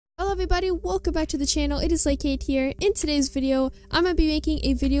Hello everybody, welcome back to the channel. It is Kate here. In today's video, I'm going to be making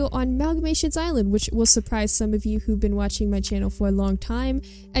a video on Malgamation's Island, which will surprise some of you who've been watching my channel for a long time.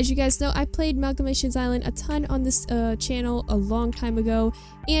 As you guys know, I played Malgamation's Island a ton on this channel a long time ago,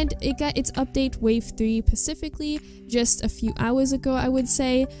 and it got its update Wave 3 specifically just a few hours ago, I would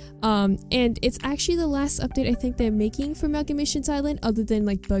say. And it's actually the last update I think they're making for Malgamation's Island, other than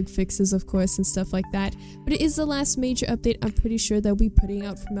like bug fixes of course and stuff like that. But it is the last major update I'm pretty sure they'll be putting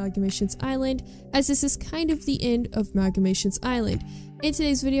out for Malgamation's Island, as this is kind of the end of Malgamation's Island. In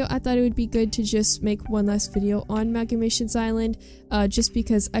today's video, I thought it would be good to just make one last video on Malgamation's Island, just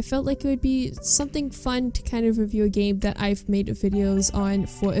because I felt like it would be something fun to kind of review a game that I've made videos on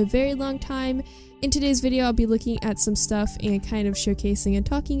for a very long time. In today's video, I'll be looking at some stuff and kind of showcasing and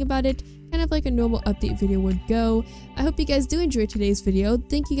talking about it, kind of like a normal update video would go. I hope you guys do enjoy today's video.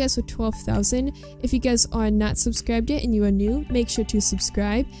 Thank you guys for 12,000. If you guys are not subscribed yet and you are new, make sure to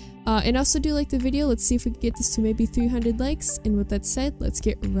subscribe. And also do like the video. Let's see if we can get this to maybe 300 likes. And with that said, let's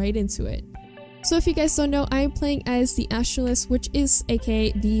get right into it. So if you guys don't know, I am playing as the Astrolist, which is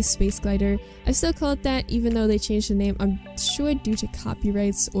aka the Space Glider. I still call it that even though they changed the name. I'm sure due to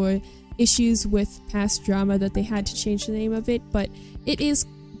copyrights or issues with past drama that they had to change the name of it, but it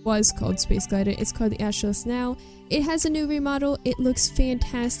was called Space Glider. It's called the Astrolist now. It has a new remodel. It looks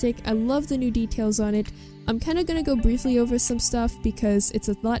fantastic. I love the new details on it. I'm kind of gonna go briefly over some stuff because it's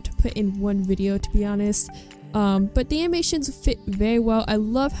a lot to put in one video, to be honest. But the animations fit very well. I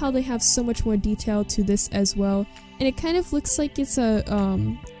love how they have so much more detail to this as well, and it kind of looks like it's a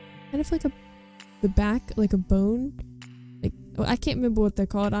kind of like the back, like a bone. Like, well, I can't remember what they're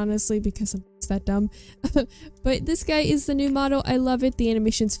called honestly because I'm just that dumb. But this guy is the new model. I love it. The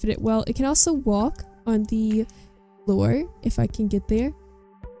animations fit it well. It can also walk on the floor if I can get there.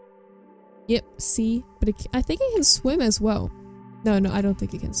 Yep, see, but I think it can swim as well. No, I don't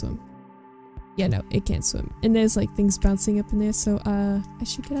think it can swim. Yeah, no, it can't swim. And there's like things bouncing up in there, so I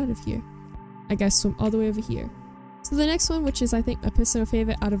should get out of here. I gotta swim all the way over here. So the next one, which is I think my personal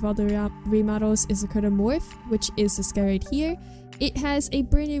favorite out of all the remodels, is the Morph, which is this guy right here. It has a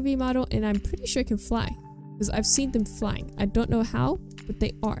brand new remodel, and I'm pretty sure it can fly, because I've seen them flying. I don't know how, but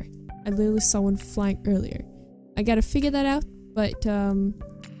they are. I literally saw one flying earlier. I gotta figure that out, but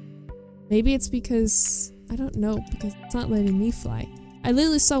maybe it's because, I don't know, because it's not letting me fly. I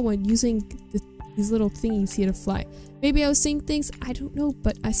literally saw one using these little thingies here to fly. Maybe I was seeing things, I don't know,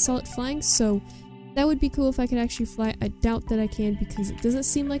 but I saw it flying, so that would be cool if I could actually fly. I doubt that I can because it doesn't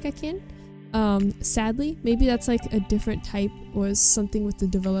seem like I can. Sadly, maybe that's like a different type or something with the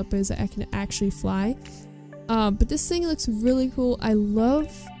developers that I can actually fly. But this thing looks really cool. I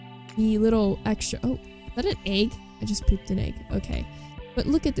love the little extra, oh, is that an egg? I just pooped an egg, okay. But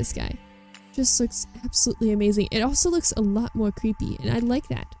look at this guy. Just looks absolutely amazing. It also looks a lot more creepy, and I like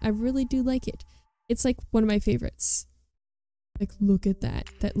that. I really do like it. It's like one of my favorites. Like, look at that.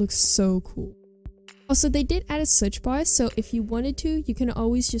 That looks so cool. Also, they did add a search bar, so if you wanted to, you can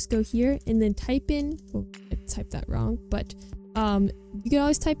always just go here and then type in, well, I typed that wrong, but you can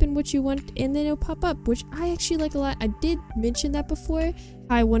always type in what you want and then it'll pop up, which I actually like a lot. I did mention that before,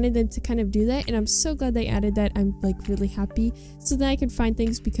 how I wanted them to kind of do that, and I'm so glad they added that. I'm like really happy, so that I can find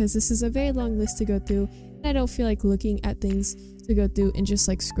things, because this is a very long list to go through and I don't feel like looking at things to go through and just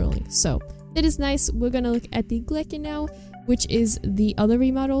like scrolling. So it is nice. We're gonna look at the Glecken now, which is the other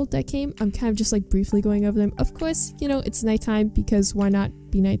remodel that came. I'm kind of just like briefly going over them. Of course, you know, it's nighttime because why not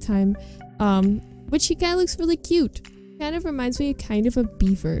be nighttime? Which he kind of looks really cute. Kind of reminds me kind of a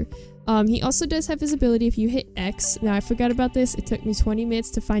beaver. He also does have his ability if you hit X. Now I forgot about this. It took me 20 minutes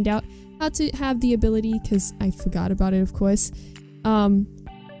to find out how to have the ability because I forgot about it, of course. And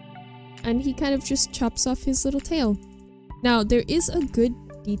he kind of just chops off his little tail. Now there is a good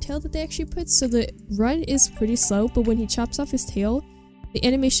detail that they actually put, so the run is pretty slow, but when he chops off his tail, the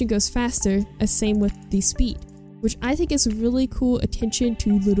animation goes faster, as same with the speed, which I think is really cool attention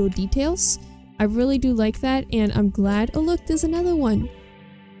to little details. I really do like that, and I'm glad. Oh look, there's another one.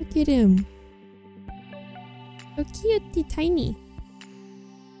 Look at him. So cute, tiny.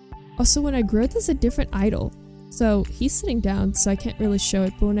 Also, when I grow, there's a different idol. So he's sitting down, so I can't really show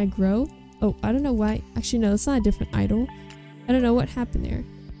it, but when I grow, oh, I don't know why. Actually, no, that's not a different idol. I don't know what happened there.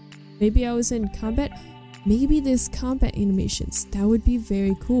 Maybe I was in combat. Maybe there's combat animations. That would be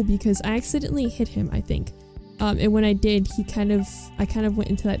very cool because I accidentally hit him, I think. And when I did, I kind of went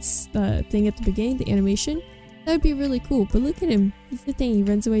into that thing at the beginning, the animation. That would be really cool. But look at him. He's the thing. He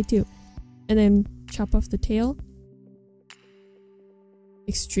runs away too. And then chop off the tail.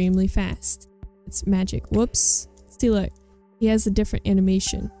 Extremely fast. It's magic. Whoops. See, look. He has a different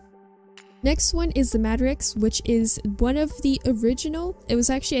animation. Next one is the Madrix, which is one of the original. It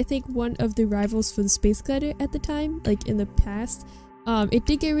was actually, I think, one of the rivals for the Space Glider at the time, like in the past. It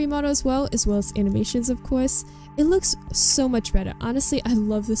did get remodeled as well as animations, of course. It looks so much better. Honestly, I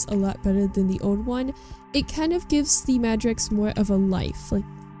love this a lot better than the old one. It kind of gives the Madrix more of a life, like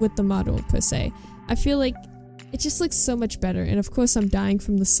with the model per se. I feel like it just looks so much better. And of course, I'm dying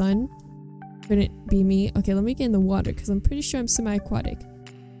from the sun. Couldn't be me. Okay, let me get in the water because I'm pretty sure I'm semi-aquatic.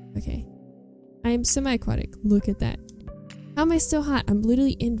 Okay. I am semi-aquatic. Look at that. How am I still hot? I'm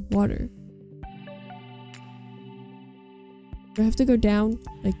literally in water. Do I have to go down,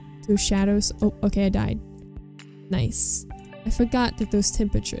 like, through shadows? Oh, okay, I died. Nice. I forgot that those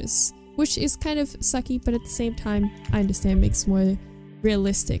temperatures, which is kind of sucky, but at the same time, I understand it makes more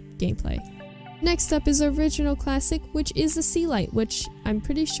realistic gameplay. Next up is original classic, which is the Sea Light, which I'm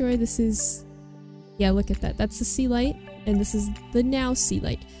pretty sure this is... Yeah, look at that. That's the Sea Light, and this is the now Sea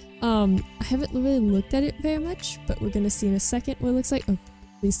Light. I haven't really looked at it very much, but we're gonna see in a second what it looks like. Oh,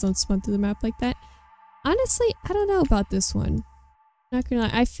 please don't spun through the map like that. Honestly, I don't know about this one. Not gonna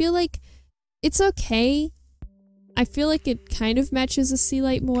lie. I feel like it's okay. I feel like it kind of matches a Sea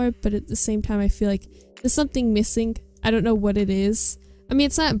Light more, but at the same time I feel like there's something missing. I don't know what it is. I mean,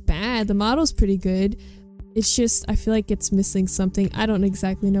 it's not bad. The model's pretty good. It's just, I feel like it's missing something. I don't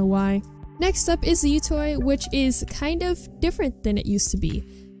exactly know why. Next up is the Utori, which is kind of different than it used to be.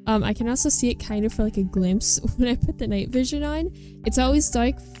 I can also see it kind of for like a glimpse when I put the night vision on. It's always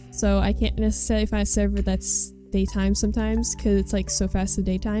dark, so I can't necessarily find a server that's daytime sometimes because it's like so fast in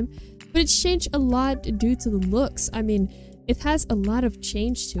daytime. But it's changed a lot due to the looks. I mean, it has a lot of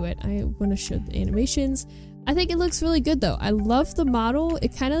change to it. I want to show the animations. I think it looks really good though. I love the model.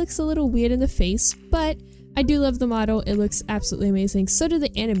 It kind of looks a little weird in the face, but I do love the model. It looks absolutely amazing. So do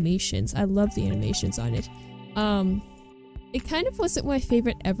the animations. I love the animations on it. It kind of wasn't my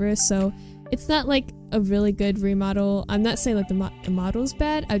favorite ever, so it's not like a really good remodel. I'm not saying that the model's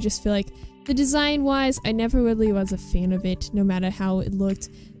bad. I just feel like the design-wise, I never really was a fan of it, no matter how it looked.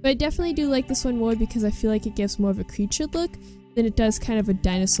 But I definitely do like this one more because I feel like it gives more of a creature look than it does kind of a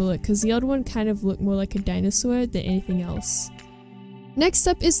dinosaur look, because the old one kind of looked more like a dinosaur than anything else. Next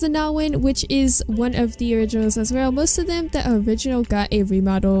up is the Nalwyn, which is one of the originals as well. Most of them, the original, got a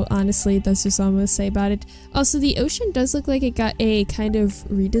remodel. Honestly, that's just all I'm gonna say about it. Also, the ocean does look like it got a kind of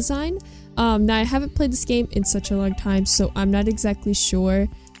redesign. Now, I haven't played this game in such a long time, so I'm not exactly sure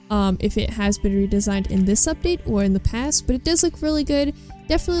if it has been redesigned in this update or in the past, but it does look really good.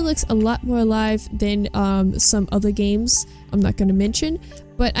 Definitely looks a lot more alive than some other games I'm not gonna mention.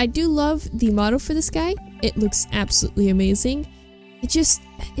 But I do love the model for this guy. It looks absolutely amazing.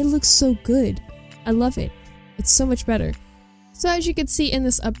 It looks so good. I love it. It's so much better. So as you can see in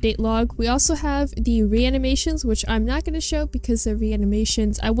this update log, we also have the reanimations, which I'm not going to show because they're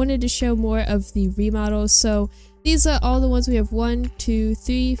reanimations. I wanted to show more of the remodels. So these are all the ones we have 1, 2,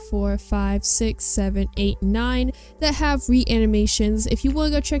 3, 4, 5, 6, 7, 8, 9 that have reanimations. If you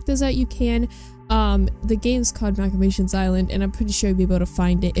want to go check those out, you can. The game's called Malgamation's Island, and I'm pretty sure you'll be able to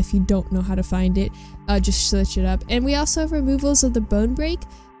find it. If you don't know how to find it, just search it up. And we also have removals of the bone break.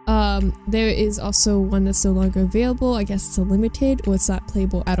 There is also one that's no longer available. I guess it's a limited, or it's not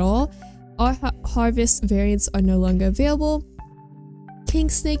playable at all. Our harvest variants are no longer available. King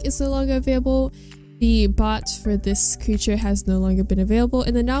Snake is no longer available. The bot for this creature has no longer been available,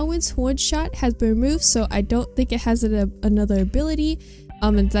 and the Nalwyn's Horn Shot has been removed, so I don't think it has another ability.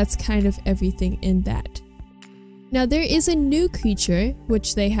 And that's kind of everything in that. Now there is a new creature,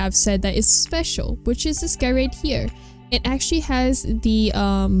 which they have said that is special, which is this guy right here. It actually has the,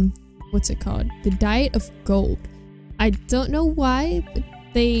 what's it called? The Diet of Gold. I don't know why, but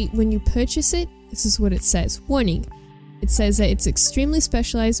when you purchase it, this is what it says. Warning. It says that it's extremely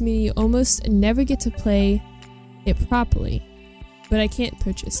specialized, meaning you almost never get to play it properly. But I can't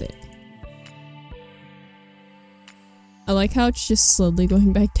purchase it. I like how it's just slowly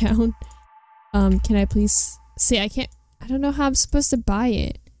going back down. Can I please see? I don't know how I'm supposed to buy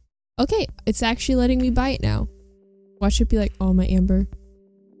it. Okay, it's actually letting me buy it now. Watch it be like, oh, my amber.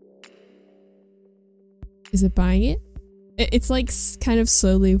 Is it buying it? It's like kind of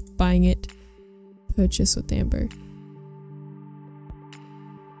slowly buying it. Purchase with amber.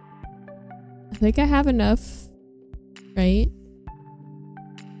 I think I have enough, right?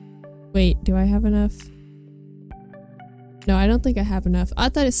 Wait, do I have enough? No, I don't think I have enough. I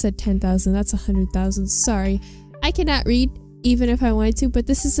thought it said 10,000. That's 100,000. Sorry. I cannot read, even if I wanted to, but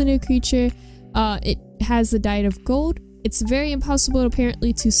this is a new creature. It has the Diet of Gold. It's very impossible,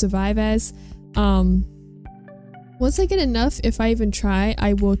 apparently, to survive as. Once I get enough, if I even try,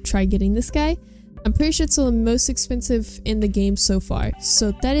 I will try getting this guy. I'm pretty sure it's the most expensive in the game so far,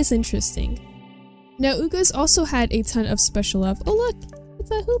 so that is interesting. Now, Uga's also had a ton of special love. Oh look,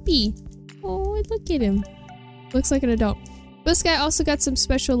 it's a hoopy. Oh, look at him. Looks like an adult. This guy also got some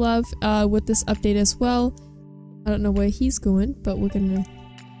special love with this update as well. I don't know where he's going, but we're gonna...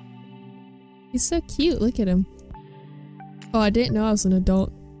 He's so cute, look at him. Oh, I didn't know I was an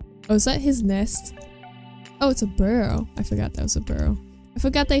adult. Oh, is that his nest? Oh, it's a burrow. I forgot that was a burrow. I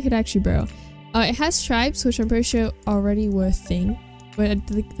forgot they could actually burrow. It has tribes, which I'm pretty sure already were a thing, but I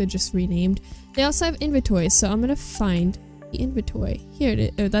think they're just renamed. They also have inventories, so I'm gonna find the inventory. Here it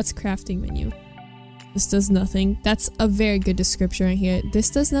is. Oh, that's crafting menu. This does nothing. That's a very good description right here. This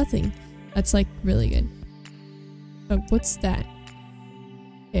does nothing. That's like really good. Oh, what's that?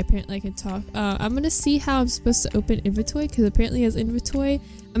 Okay, apparently I can talk. I'm gonna see how I'm supposed to open inventory, because apparently it has inventory.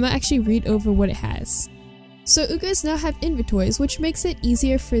 I'm gonna actually read over what it has. So Ugas now have inventories, which makes it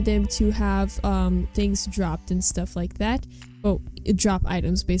easier for them to have things dropped and stuff like that. Well, drop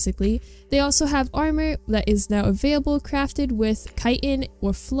items basically. They also have armor that is now available, crafted with chitin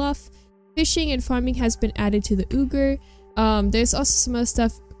or fluff. Fishing and farming has been added to the Ugar. There's also some other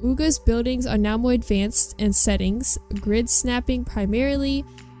stuff. Uga's buildings are now more advanced in settings. Grid snapping primarily.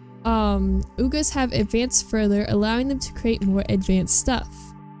 Ugas have advanced further, allowing them to create more advanced stuff.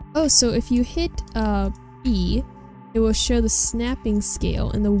 Oh, so if you hit B, it will show the snapping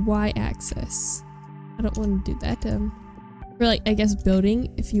scale in the Y-axis. I don't want to do that. For like, I guess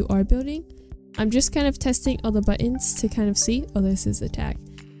building, if you are building. I'm just kind of testing all the buttons to kind of see. Oh, this is attack.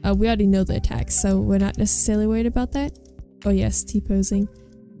 We already know the attack, so we're not necessarily worried about that. Oh yes, T-posing.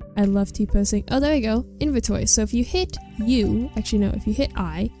 I love T-posing. Oh, there we go. Inventory. So if you hit U, actually no, if you hit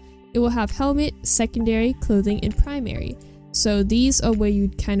I, it will have helmet, secondary, clothing, and primary. So these are where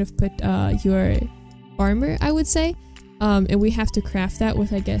you'd kind of put your armor, I would say. And we have to craft that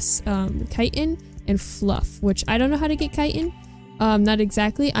with, I guess, chitin and fluff, which I don't know how to get chitin. Not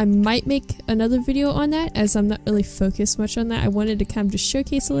exactly. I might make another video on that, as I'm not really focused much on that. I wanted to kind of just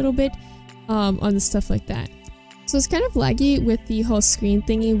showcase a little bit on the stuff like that. So it's kind of laggy with the whole screen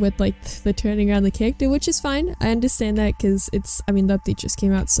thingy with like the turning around the character, which is fine. I understand that because it's, I mean, the update just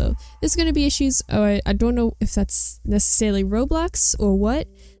came out, so there's going to be issues. I don't know if that's necessarily Roblox or what.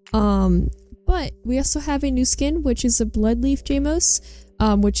 But we also have a new skin, which is a Bloodleaf Jamos,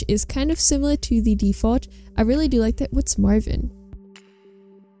 which is kind of similar to the default. I really do like that. What's Marvin?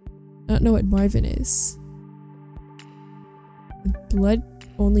 I don't know what Marvin is. Blood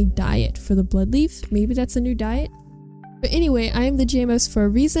only diet for the Bloodleaf. Maybe that's a new diet. But anyway, I am the JMOS for a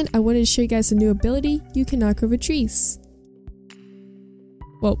reason. I wanted to show you guys a new ability. You can knock over trees.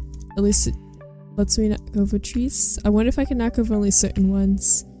 Well, at least it lets me knock over trees. I wonder if I can knock over only certain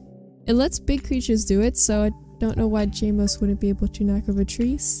ones. It lets big creatures do it, so I don't know why JMOS wouldn't be able to knock over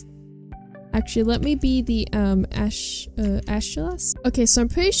trees. Actually, let me be the Astralos. Okay, so I'm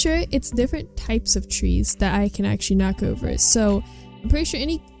pretty sure it's different types of trees that I can actually knock over. So I'm pretty sure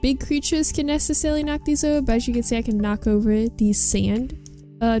any big creatures can necessarily knock these over, but as you can see, I can knock over these sand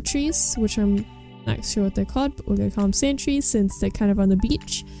trees, which I'm not sure what they're called, but we're gonna call them sand trees since they're kind of on the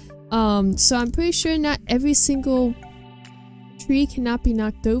beach. So I'm pretty sure not every single tree cannot be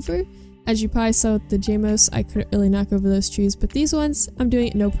knocked over. As you probably saw with the JMOS, I couldn't really knock over those trees, but these ones, I'm doing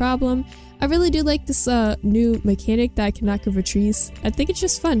it no problem. I really do like this new mechanic that I can knock over trees. I think it's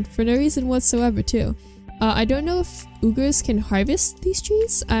just fun for no reason whatsoever too. I don't know if Ugars can harvest these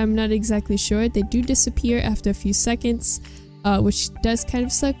trees. I'm not exactly sure. They do disappear after a few seconds, which does kind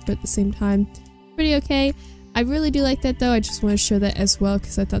of suck, but at the same time, pretty okay. I really do like that though. I just want to show that as well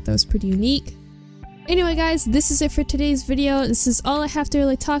because I thought that was pretty unique. Anyway guys, this is it for today's video. This is all I have to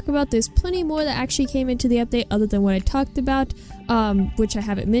really talk about. There's plenty more that actually came into the update other than what I talked about, which I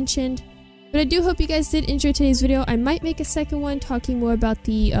haven't mentioned. But I do hope you guys did enjoy today's video. I might make a second one talking more about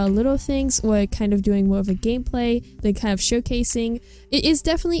the little things, or kind of doing more of a gameplay, then kind of showcasing. It is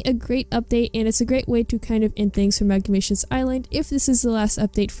definitely a great update, and it's a great way to kind of end things for Malgamation's Island. If this is the last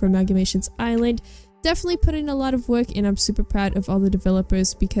update for Malgamation's Island, definitely put in a lot of work, and I'm super proud of all the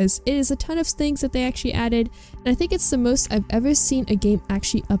developers because it is a ton of things that they actually added, and I think it's the most I've ever seen a game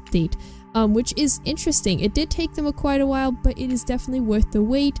actually update, which is interesting. It did take them quite a while, but it is definitely worth the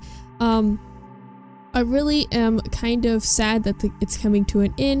wait. I really am kind of sad that it's coming to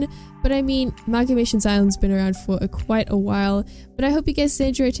an end, but I mean, Malgamation's Island's been around for quite a while, but I hope you guys did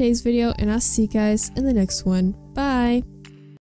enjoy today's video, and I'll see you guys in the next one. Bye!